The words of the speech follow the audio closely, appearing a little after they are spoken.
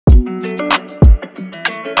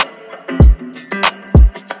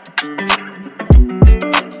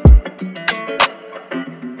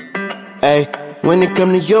Ay, when it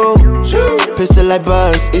come to you, pistol like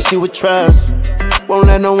buzz, issue with trust. Won't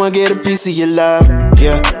let no one get a piece of your love.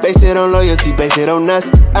 Yeah, base it on loyalty, base it on us.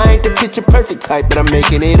 I ain't the picture perfect type, but I'm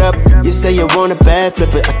making it up. You say you want a bad,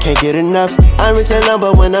 flip it, I can't get enough. I'm rich alone,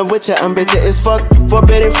 but when I'm with you, I'm bitter as fuck.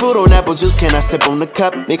 Forbidden fruit on apple juice, can I sip on the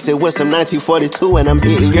cup? Mix it with some 1942 and I'm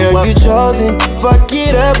hitting you up. Girl, you chosen, fuck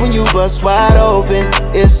it up when you bust wide open.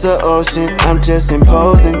 It's the ocean, I'm just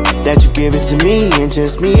imposing that you give it to me and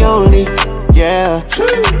just me only. Yeah,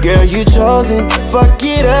 girl, you chosen. Fuck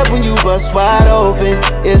it up when you bust wide open.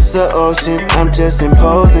 It's the ocean, I'm just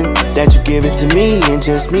imposing that you give it to me and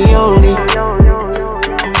just me only.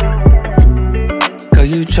 Girl,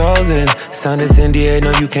 you chosen. Sound is in the air,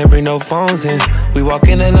 no, you can't bring no phones in. We walk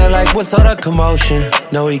in and they're like, what's all the commotion?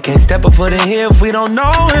 No, he can't step a foot in here if we don't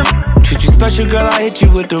know him. Treat you special, girl, I hit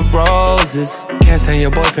you with the roses. Can't stand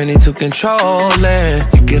your boyfriend, he too controlling.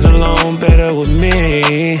 You get along better with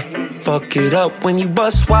me. Fuck it up when you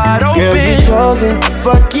bust wide open. Girl, you chosen.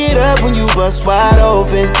 Fuck it up when you bust wide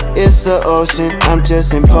open. It's the ocean, I'm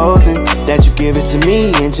just imposing that you give it to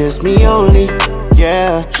me and just me only.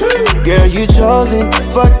 Yeah, girl, you chosen.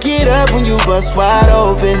 Fuck it up when you bust wide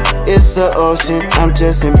open. It's the ocean, I'm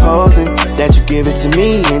just imposing that you give it to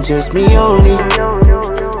me and just me only.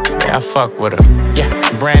 Yeah, I fuck with her. Yeah,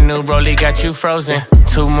 brand new rollie got you frozen.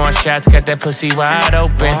 2 more shots, got that pussy wide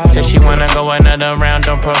open. Said she wanna go another round,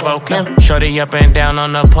 don't provoke him. Shorty up and down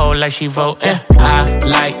on the pole like she voting. I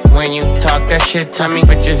like when you talk that shit to me.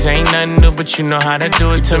 Bitches ain't nothing new, but you know how to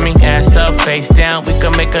do it to me. Ass up, face down, we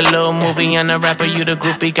can make a little movie. On the rapper, you the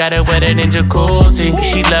groupie, got it wetter than jacuzzi.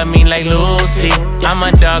 She love me like Lucy. I'm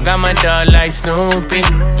a dog like Snoopy.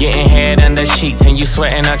 Getting head under sheets and you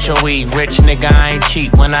sweating out your weed. Rich nigga, I ain't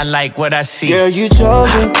cheap when I like what I see. Girl, you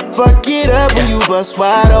chosen. Fuck it up when you bust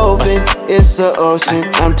wide open. It's the ocean,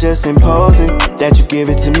 I'm just imposing that you give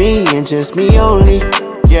it to me and just me only.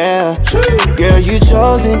 Yeah, girl, you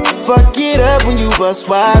chosen. Fuck it up when you bust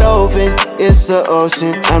wide open. It's the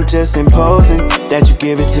ocean, I'm just imposing that you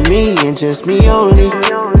give it to me and just me only.